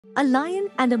A Lion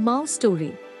and a Mouse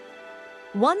Story.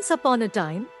 Once upon a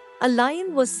time, a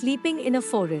lion was sleeping in a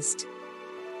forest.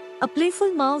 A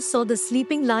playful mouse saw the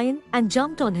sleeping lion and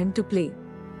jumped on him to play.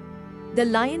 The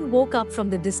lion woke up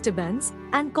from the disturbance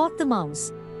and caught the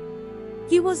mouse.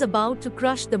 He was about to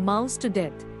crush the mouse to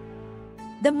death.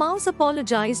 The mouse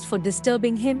apologized for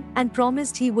disturbing him and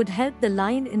promised he would help the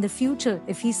lion in the future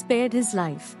if he spared his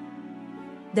life.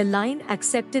 The lion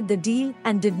accepted the deal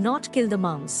and did not kill the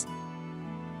mouse.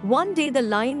 One day the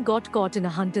lion got caught in a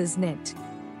hunter's net.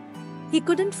 He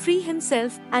couldn't free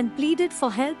himself and pleaded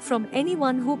for help from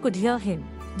anyone who could hear him.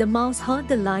 The mouse heard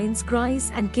the lion's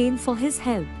cries and came for his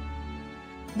help.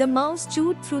 The mouse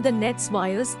chewed through the net's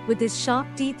wires with his sharp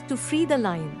teeth to free the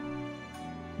lion.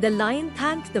 The lion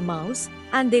thanked the mouse,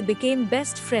 and they became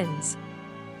best friends.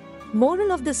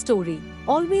 Moral of the story: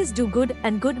 always do good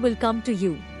and good will come to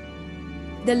you.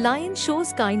 The lion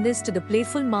shows kindness to the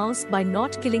playful mouse by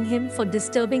not killing him for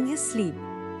disturbing his sleep.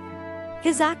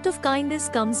 His act of kindness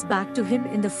comes back to him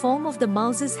in the form of the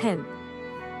mouse's help.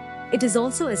 It is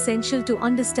also essential to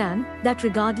understand that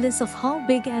regardless of how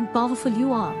big and powerful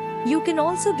you are, you can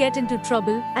also get into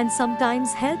trouble, and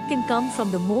sometimes help can come from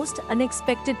the most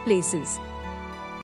unexpected places.